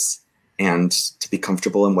is and to be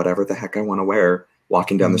comfortable in whatever the heck I want to wear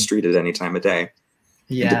walking down the street at any time of day.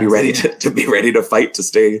 And to be ready to fight to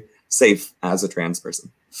stay safe as a trans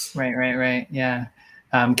person. Right. Yeah.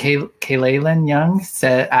 Kaylaylin Young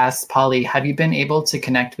asks Polly, have you been able to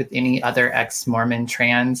connect with any other ex-Mormon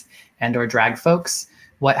trans and or drag folks?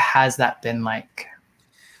 What has that been like?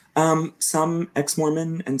 Some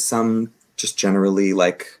ex-Mormon and some just generally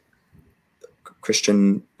like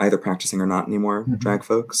Christian, either practicing or not anymore, drag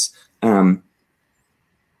folks. I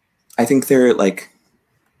think there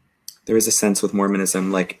is a sense with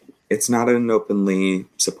Mormonism, like it's not an openly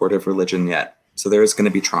supportive religion yet. So there is going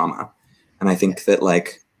to be trauma. And I think that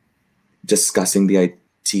like discussing the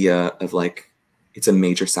idea of like, it's a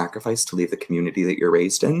major sacrifice to leave the community that you're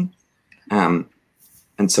raised in.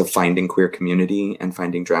 And so finding queer community and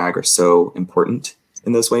finding drag are so important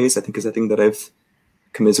in those ways, I think is a thing that I've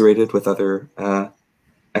commiserated with other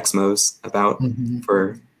ex-mos about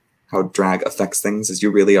for how drag affects things, is you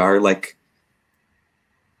really are like,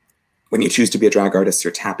 when you choose to be a drag artist,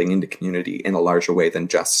 you're tapping into community in a larger way than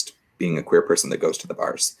just being a queer person that goes to the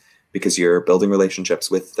bars, because you're building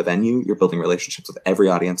relationships with the venue, you're building relationships with every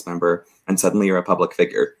audience member, and suddenly you're a public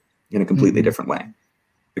figure in a completely different way,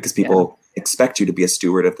 because people expect you to be a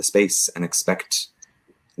steward of the space and expect,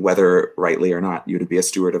 whether rightly or not, you to be a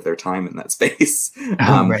steward of their time in that space.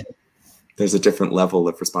 There's a different level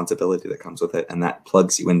of responsibility that comes with it, and that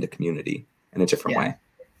plugs you into community in a different way.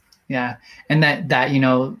 Yeah. And that, you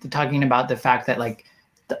know, talking about the fact that like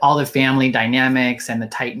all the family dynamics and the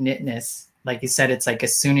tight knitness, like you said, it's like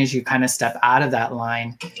as soon as you kind of step out of that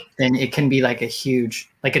line, then it can be like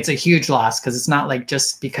it's a huge loss, because it's not like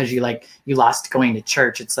just because you lost going to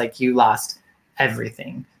church. It's like you lost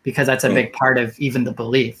everything, because that's a big part of even the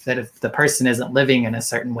belief that if the person isn't living in a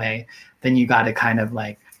certain way, then you got to kind of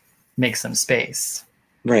like make some space.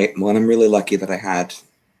 Right. Well, and I'm really lucky that I had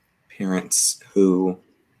parents who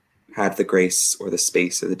had the grace or the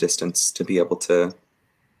space or the distance to be able to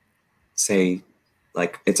say,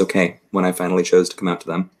 like, it's okay when I finally chose to come out to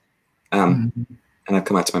them. And I've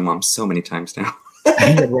come out to my mom so many times now.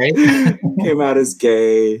 Came out as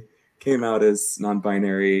gay, came out as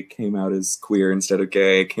non-binary, came out as queer instead of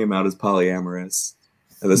gay, came out as polyamorous.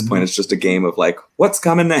 At this point, it's just a game of like, what's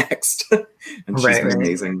coming next? And she's been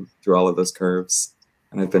amazing through all of those curves.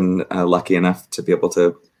 And I've been lucky enough to be able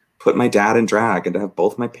to put my dad in drag and to have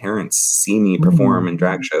both my parents see me perform in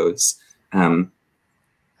drag shows.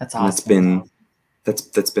 That's awesome.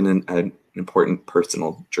 That's been an important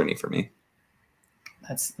personal journey for me.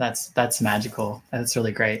 That's magical. That's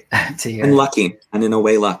really great to hear. And lucky, and in a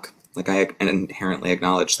way, luck. Like I inherently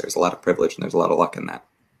acknowledge there's a lot of privilege and there's a lot of luck in that.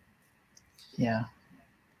 Yeah.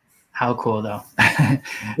 How cool though.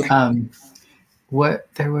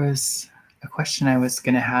 There was a question I was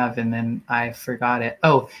going to have and then I forgot it.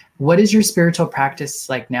 Oh, what is your spiritual practice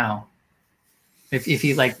like now? If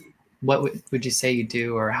you like, what would you say you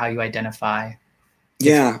do or how you identify?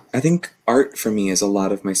 Yeah, I think art for me is a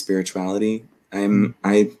lot of my spirituality.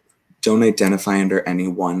 I don't identify under any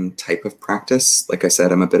one type of practice. Like I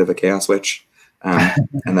said, I'm a bit of a chaos witch.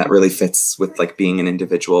 And that really fits with like being an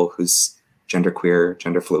individual who's genderqueer,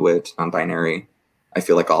 gender fluid, non-binary. I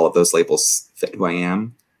feel like all of those labels fit who I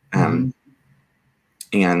am.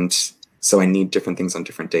 And so I need different things on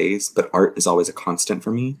different days, but art is always a constant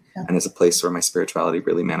for me and is a place where my spirituality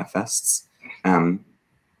really manifests.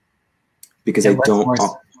 Because I don't...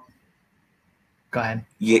 Go ahead.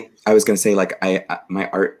 Yeah, I was going to say, like, my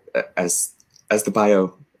art, as the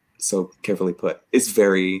bio so carefully put, is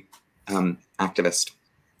very activist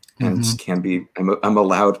and can be, I'm a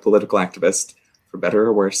loud political activist, for better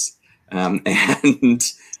or worse. And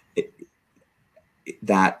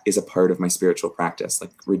that is a part of my spiritual practice,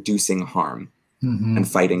 like reducing harm and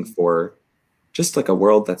fighting for just like a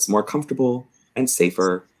world that's more comfortable and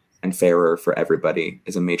safer and fairer for everybody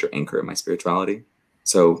is a major anchor in my spirituality.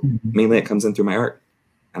 So mainly it comes in through my art,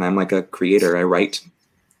 and I'm like a creator. I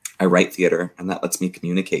write theater, and that lets me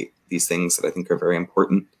communicate these things that I think are very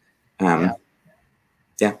important. Yeah.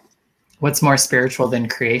 What's more spiritual than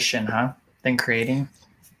creation, huh? Than creating?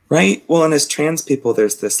 Right. Well, and as trans people,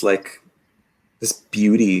 there's this like this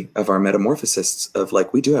beauty of our metamorphosis of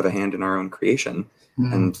like, we do have a hand in our own creation.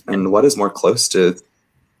 And what is more close to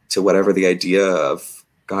whatever the idea of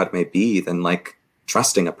God may be than like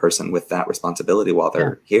trusting a person with that responsibility while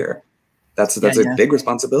they're here. That's a big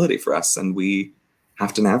responsibility for us, and we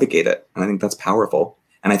have to navigate it. And I think that's powerful.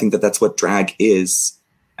 And I think that that's what drag is.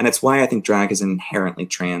 And it's why I think drag is an inherently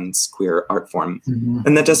trans queer art form. Mm-hmm.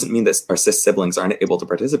 And that doesn't mean that our cis siblings aren't able to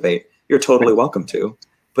participate. You're totally welcome to.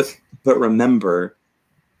 But remember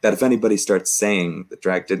that if anybody starts saying that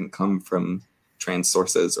drag didn't come from trans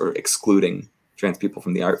sources or excluding trans people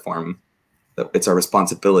from the art form, that it's our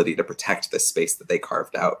responsibility to protect this space that they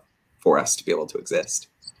carved out for us to be able to exist.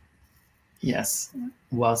 Yes.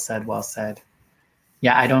 Well said. Well said.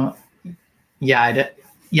 Yeah. I don't, yeah.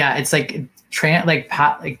 It's like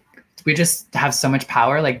we just have so much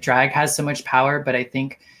power. Like drag has so much power, but I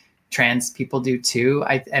think trans people do too.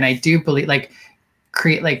 I do believe I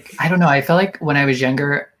don't know. I felt like when I was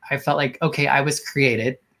younger, I felt like, okay, I was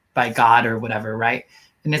created by God or whatever. Right.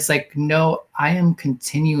 And it's like, no, I am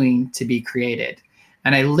continuing to be created.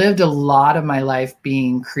 And I lived a lot of my life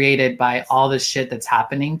being created by all the shit that's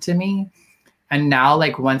happening to me. And now,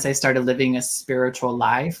 like, once I started living a spiritual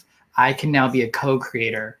life, I can now be a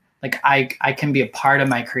co-creator. Like I can be a part of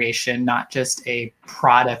my creation, not just a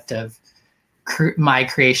product of my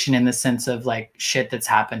creation in the sense of like shit that's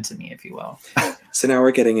happened to me, if you will. So now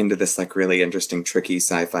we're getting into this like really interesting, tricky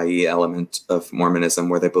sci-fi element of Mormonism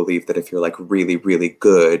where they believe that if you're like really, really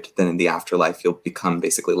good, then in the afterlife, you'll become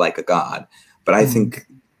basically like a god. But I think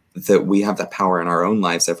that we have that power in our own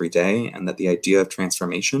lives every day, and that the idea of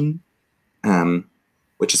transformation,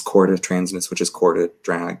 which is core to transness, which is core to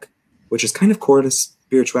drag, which is kind of core to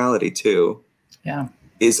spirituality too,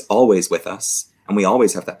 is always with us. And we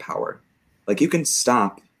always have that power. Like you can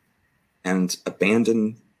stop and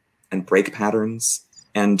abandon and break patterns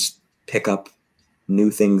and pick up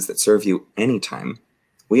new things that serve you anytime.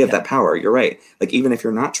 We have that power. You're right. Like even if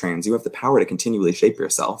you're not trans, you have the power to continually shape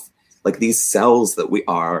yourself. Like these cells that we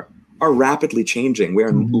are rapidly changing. We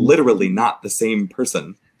are literally not the same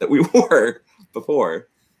person that we were before.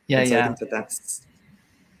 I think that that's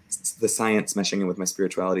the science meshing in with my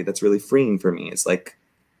spirituality. That's really freeing for me. It's like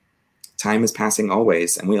time is passing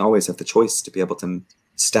always, and we always have the choice to be able to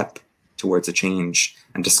step towards a change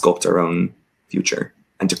and to sculpt our own future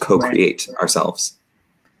and to co-create ourselves.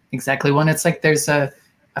 Exactly. When it's like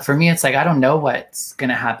for me, it's like, I don't know what's going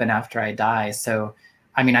to happen after I die. So,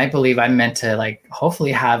 I mean, I believe I'm meant to like,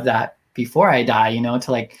 hopefully have that before I die, you know,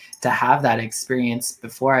 to have that experience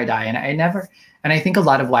before I die. And I think a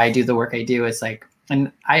lot of why I do the work I do is like,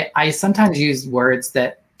 and I sometimes use words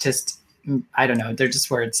that just, I don't know, they're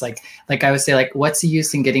just words like I would say, like, what's the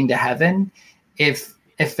use in getting to heaven if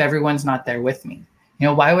everyone's not there with me? You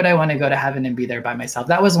know, why would I want to go to heaven and be there by myself?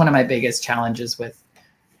 That was one of my biggest challenges with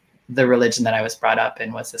the religion that I was brought up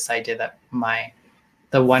in, was this idea that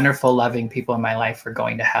the wonderful, loving people in my life were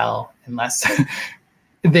going to hell unless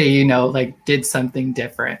they, you know, like did something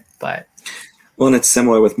different. But well, and it's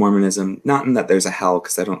similar with Mormonism, not in that there's a hell,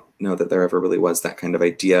 because I don't know that there ever really was that kind of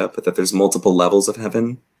idea, but that there's multiple levels of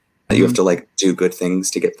heaven, that you have to like do good things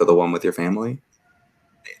to get to the one with your family.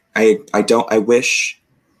 I wish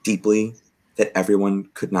deeply that everyone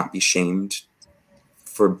could not be shamed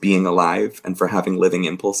for being alive and for having living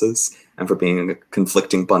impulses and for being a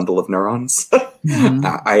conflicting bundle of neurons.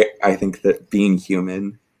 I think that being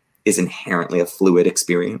human is inherently a fluid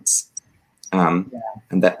experience. And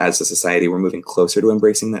that as a society, we're moving closer to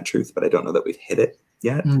embracing that truth, but I don't know that we've hit it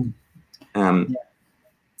yet. And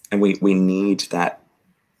we need that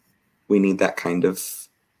kind of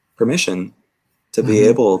permission to be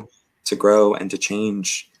able to grow and to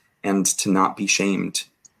change and to not be shamed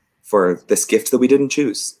for this gift that we didn't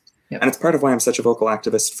choose. And it's part of why I'm such a vocal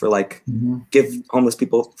activist for like, give homeless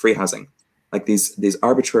people free housing. Like these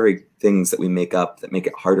arbitrary things that we make up that make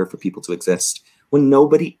it harder for people to exist when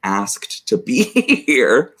nobody asked to be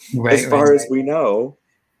here, as far as we know.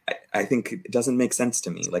 I think it doesn't make sense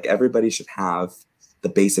to me. Like everybody should have the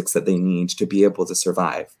basics that they need to be able to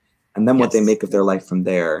survive. And then what they make of their life from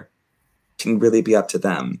there can really be up to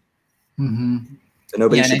them. So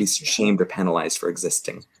nobody should be shamed or penalized for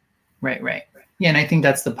existing. Right. Yeah, and I think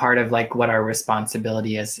that's the part of like what our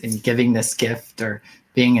responsibility is in giving this gift or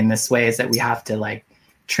being in this way, is that we have to like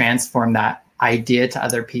transform that idea to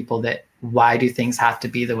other people that why do things have to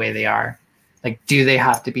be the way they are? Like, do they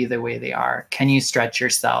have to be the way they are? Can you stretch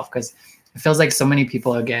yourself? Because it feels like so many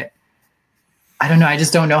people I don't know, I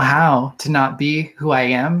just don't know how to not be who I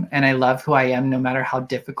am. And I love who I am, no matter how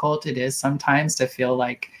difficult it is sometimes to feel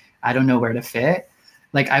like I don't know where to fit.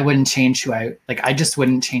 Like I wouldn't change I just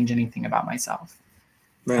wouldn't change anything about myself.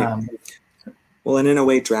 Right. Well, and in a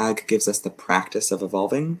way, drag gives us the practice of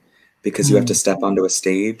evolving, because you have to step onto a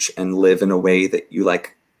stage and live in a way that you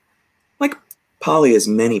like Polly is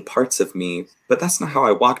many parts of me, but that's not how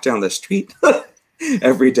I walk down the street.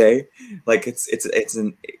 every day. Like it's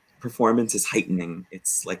an performance is heightening.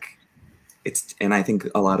 And I think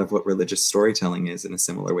a lot of what religious storytelling is, in a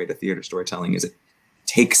similar way to theater storytelling, is it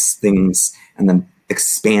takes things and then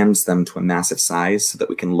expands them to a massive size so that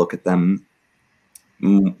we can look at them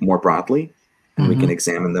more broadly, and we can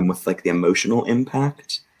examine them with like the emotional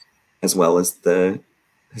impact as well as the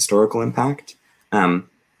historical impact.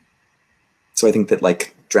 So I think that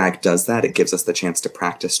like drag does that. It gives us the chance to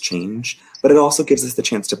practice change, but it also gives us the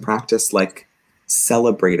chance to practice like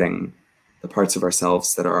celebrating the parts of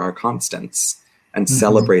ourselves that are our constants, and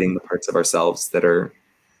celebrating the parts of ourselves that are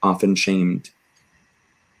often shamed.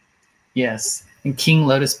 Yes. And King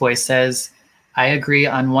Lotus Boy says, I agree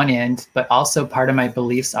on one end, but also part of my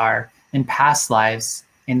beliefs are in past lives,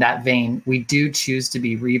 in that vein, we do choose to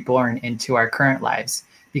be reborn into our current lives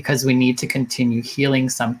because we need to continue healing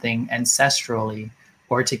something ancestrally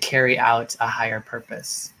or to carry out a higher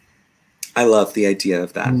purpose. I love the idea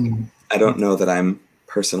of that. I don't know that I'm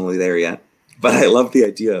personally there yet, but I love the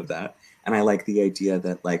idea of that. And I like the idea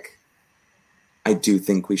that like, I do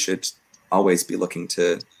think we should always be looking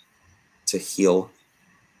to heal,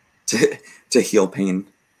 to heal pain,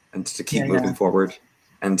 and to keep moving forward,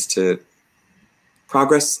 and to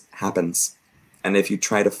progress happens. And if you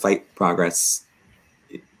try to fight progress,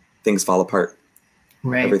 things fall apart.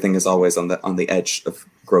 Right. Everything is always on the edge of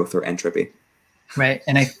growth or entropy. Right.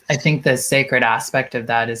 And I think the sacred aspect of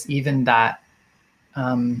that is even that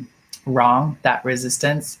wrong, that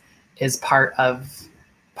resistance is part of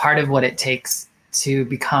what it takes to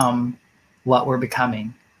become what we're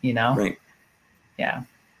becoming, you know? Right. Yeah.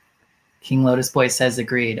 King Lotus Boy says,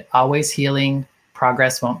 agreed. Always healing.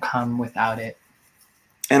 Progress won't come without it.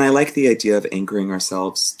 And I like the idea of anchoring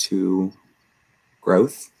ourselves to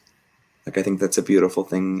growth. Like, I think that's a beautiful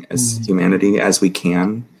thing as humanity, as we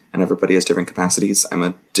can, and everybody has different capacities. I'm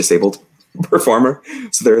a disabled performer,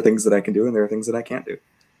 so there are things that I can do and there are things that I can't do.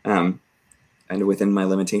 And within my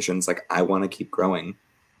limitations, like, I want to keep growing.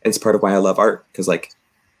 It's part of why I love art, because like,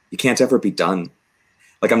 you can't ever be done.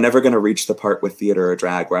 Like, I'm never going to reach the part with theater or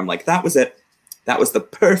drag where I'm like, that was it. That was the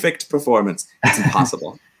perfect performance. It's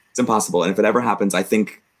impossible. It's impossible. And if it ever happens, I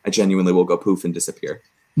think I genuinely will go poof and disappear.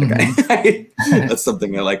 Like, that's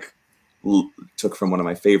something I like took from one of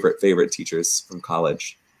my favorite teachers from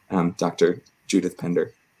college, Dr. Judith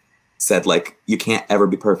Pender, said like, you can't ever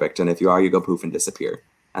be perfect. And if you are, you go poof and disappear.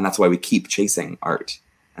 And that's why we keep chasing art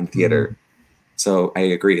and theater. So I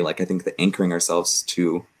agree. Like, I think that anchoring ourselves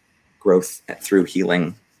to growth through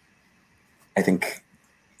healing, I think,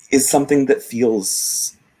 is something that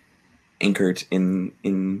feels anchored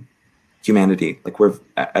in humanity. Like, we're,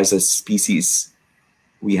 as a species,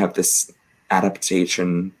 we have this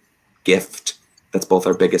adaptation gift that's both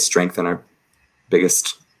our biggest strength and our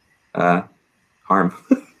biggest harm.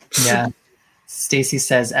 Yeah. Stacy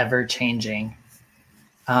says ever changing.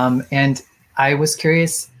 And I was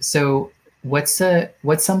curious, so what's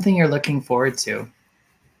something you're looking forward to?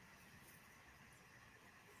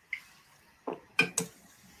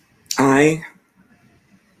 I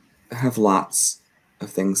have lots of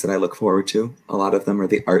things that I look forward to. A lot of them are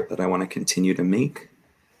the art that I want to continue to make.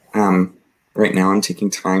 Right now I'm taking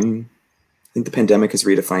time. I think the pandemic has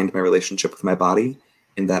redefined my relationship with my body,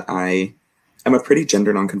 in that I'm a pretty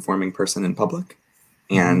gender nonconforming person in public,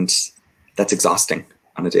 and that's exhausting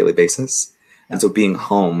on a daily basis. And so being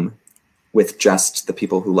home with just the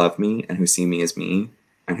people who love me and who see me as me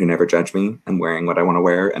and who never judge me, and wearing what I want to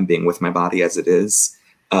wear and being with my body as it is,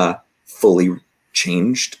 fully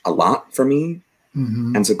changed a lot for me.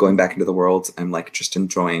 And so going back into the world, I'm like just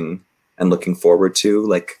enjoying and looking forward to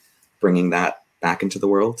like bringing that back into the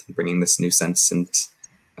world and bringing this new sense and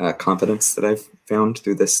confidence that I've found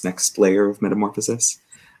through this next layer of metamorphosis.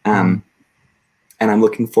 And I'm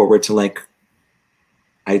looking forward to like,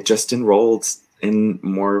 I just enrolled in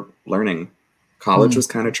more learning. College was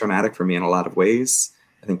kind of traumatic for me in a lot of ways.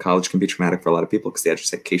 I think college can be traumatic for a lot of people because the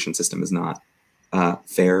education system is not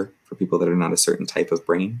fair for people that are not a certain type of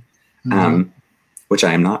brain, which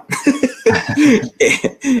I am not.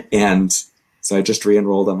 And so I just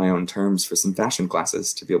re-enrolled on my own terms for some fashion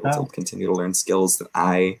classes to be able to continue to learn skills that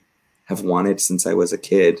I have wanted since I was a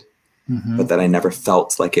kid, but that I never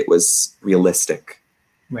felt like it was realistic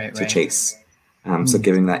to chase. So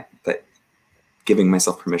giving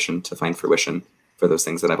myself permission to find fruition for those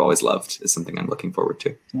things that I've always loved is something I'm looking forward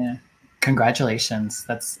to. Yeah. Congratulations.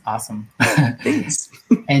 That's awesome. Thanks.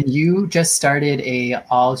 And you just started a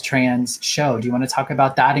all trans show. Do you want to talk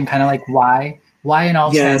about that and kind of like why an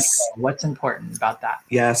all trans show? What's important about that?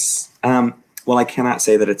 Yes. Well, I cannot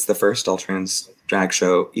say that it's the first all trans drag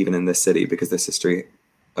show even in this city, because this history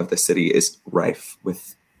of the city is rife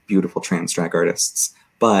with beautiful trans drag artists.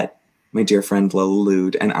 But my dear friend Lola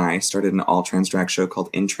Lude and I started an all trans drag show called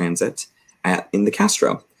In Transit in the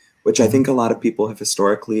Castro, which I think a lot of people have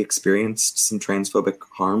historically experienced some transphobic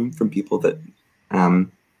harm from people that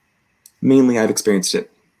mainly I've experienced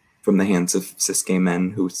it from the hands of cis gay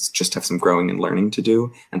men who just have some growing and learning to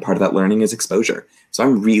do. And part of that learning is exposure. So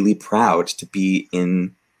I'm really proud to be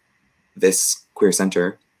in this queer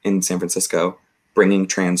center in San Francisco, bringing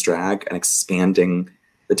trans drag and expanding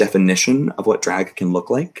the definition of what drag can look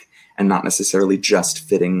like, and not necessarily just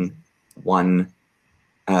fitting one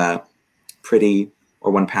pretty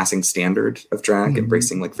or one passing standard of drag,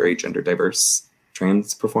 embracing like very gender diverse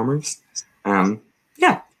trans performers.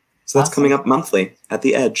 Yeah. So that's coming up monthly at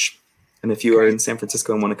the Edge. And if you are in San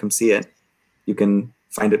Francisco and want to come see it, you can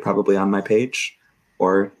find it probably on my page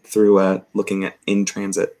or through looking at In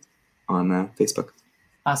Transit on Facebook.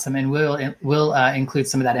 Awesome. And we'll include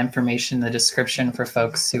some of that information in the description for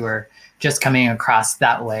folks who are just coming across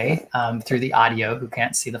that way through the audio, who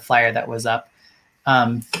can't see the flyer that was up.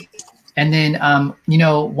 And then,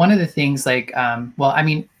 one of the things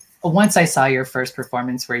once I saw your first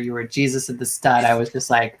performance where you were Jesus at the Stud, I was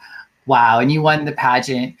just like, wow. And you won the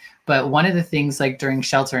pageant. But one of the things like during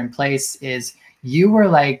Shelter in Place is you were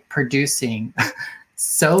like producing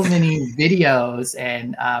so many videos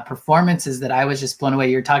and performances that I was just blown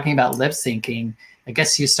away. You're talking about lip syncing. I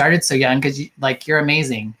guess you started so young because you're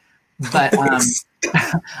amazing. But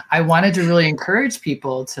I wanted to really encourage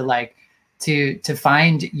people to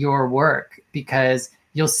find your work, because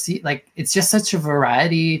you'll see it's just such a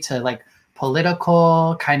variety to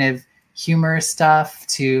political kind of humor stuff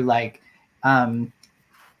to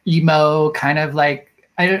emo kind of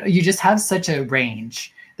you just have such a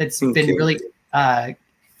range that's been really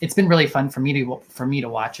it's been really fun for me to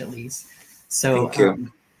watch, at least. So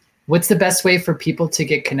what's the best way for people to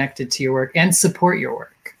get connected to your work and support your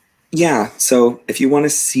work? Yeah, so if you want to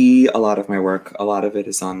see a lot of my work, a lot of it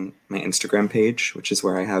is on my Instagram page, which is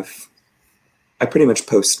where I pretty much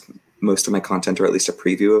post most of my content, or at least a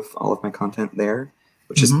preview of all of my content there,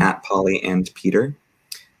 which is at Polly and Peter.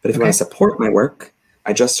 But if you want to support my work,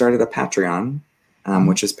 I just started a Patreon,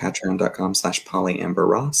 which is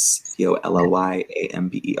patreon.com/PollyAmberRoss,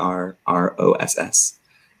 PollyAmberRoss.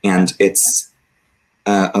 And it's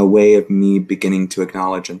a way of me beginning to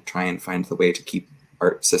acknowledge and try and find the way to keep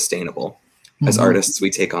art sustainable. As artists, we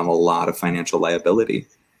take on a lot of financial liability,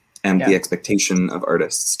 and the expectation of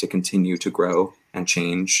artists to continue to grow and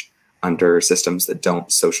change under systems that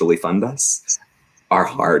don't socially fund us are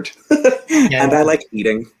hard. And I like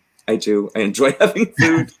eating. I do. I enjoy having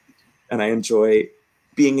food, and I enjoy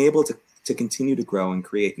being able to continue to grow and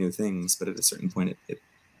create new things. But at a certain point,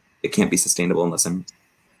 it can't be sustainable unless I'm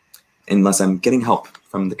getting help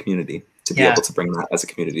from the community to be able to bring that as a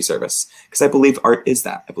community service. Because I believe art is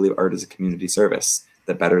that. I believe art is a community service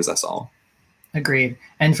that betters us all. Agreed.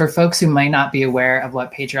 And for folks who might not be aware of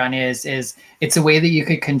what Patreon is it's a way that you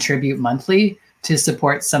could contribute monthly to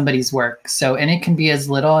support somebody's work. So, and it can be as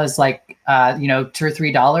little as $2 or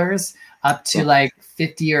 $3 up to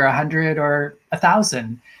 50 or 100 or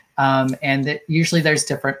 1,000. And usually there's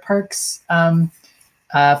different perks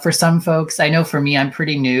for some folks. I know for me, I'm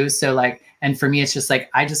pretty new. So and for me, it's just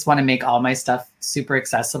I just want to make all my stuff super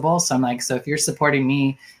accessible. So I'm so if you're supporting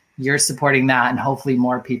me, you're supporting that, and hopefully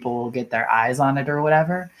more people will get their eyes on it or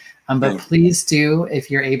whatever. But please do, if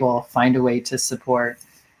you're able, find a way to support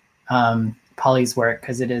Polly's work,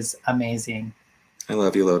 because it is amazing. I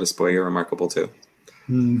love you, Lotus Boy. You're remarkable too.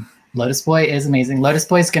 Lotus Boy is amazing. Lotus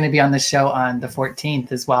Boy is going to be on the show on the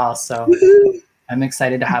 14th as well. So I'm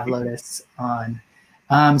excited to have Lotus on.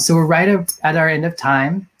 So we're right at our end of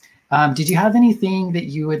time. Did you have anything that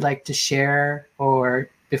you would like to share or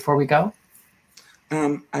before we go?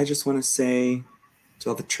 I just want to say to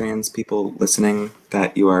all the trans people listening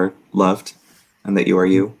that you are loved and that you are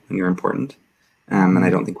you and you're important. And I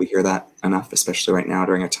don't think we hear that enough, especially right now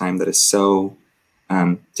during a time that is so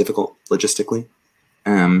difficult logistically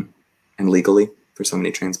and legally for so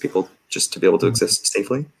many trans people just to be able to exist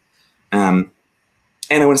safely. And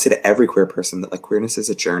I want to say to every queer person that queerness is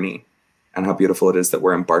a journey, and how beautiful it is that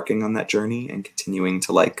we're embarking on that journey and continuing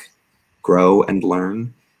to grow and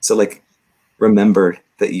learn. So remember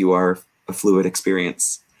that you are a fluid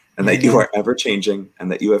experience, and that you are ever changing,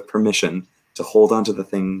 and that you have permission to hold on to the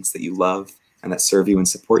things that you love and that serve you and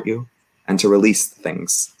support you, and to release the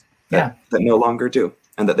things that no longer do,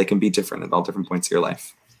 and that they can be different at all different points of your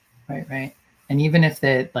life. Right. And even if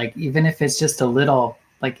even if it's just a little,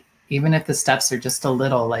 even if the steps are just a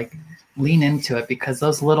little, lean into it, because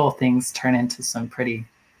those little things turn into some pretty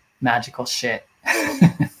magical shit.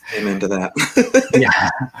 Amen to that. Yeah.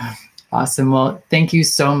 Awesome. Well, thank you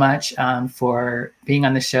so much for being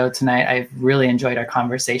on the show tonight. I've really enjoyed our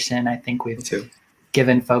conversation. I think we've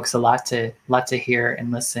given folks a lot to hear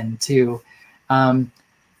and listen to.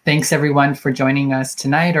 Thanks everyone for joining us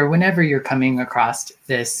tonight, or whenever you're coming across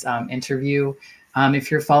this interview.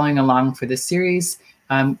 If you're following along for this series,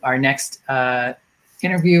 our next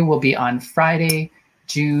interview will be on Friday,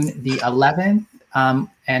 June the 11th,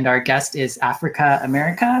 and our guest is Africa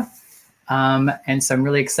America. And so I'm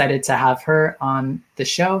really excited to have her on the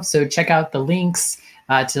show. So check out the links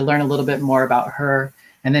to learn a little bit more about her.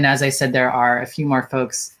 And then, as I said, there are a few more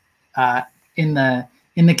folks in the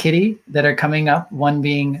kitty that are coming up. One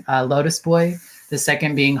being Lotus Boy, the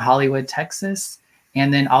second being Hollywood, Texas,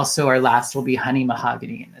 and then also our last will be Honey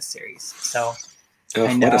Mahogany in this series. So,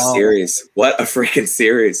 what a series! What a freaking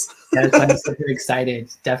series! Yes, I'm super excited.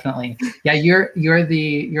 Definitely, yeah. You're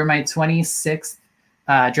my 26th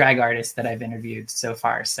drag artist that I've interviewed so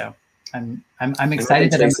far. So I'm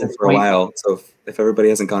excited that I'm for a while. So if everybody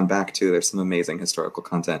hasn't gone back to, there's some amazing historical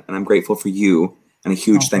content, and I'm grateful for you. And a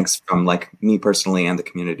huge thanks from like me personally and the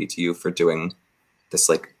community to you for doing this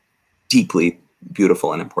like deeply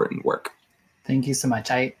beautiful and important work. Thank you so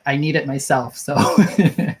much. I need it myself, so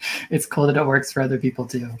it's cool that it works for other people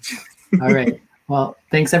too. All right. Well,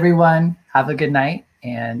 thanks everyone. Have a good night,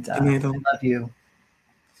 and I love you.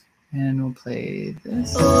 And we'll play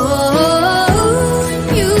this. Oh,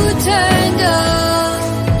 you turn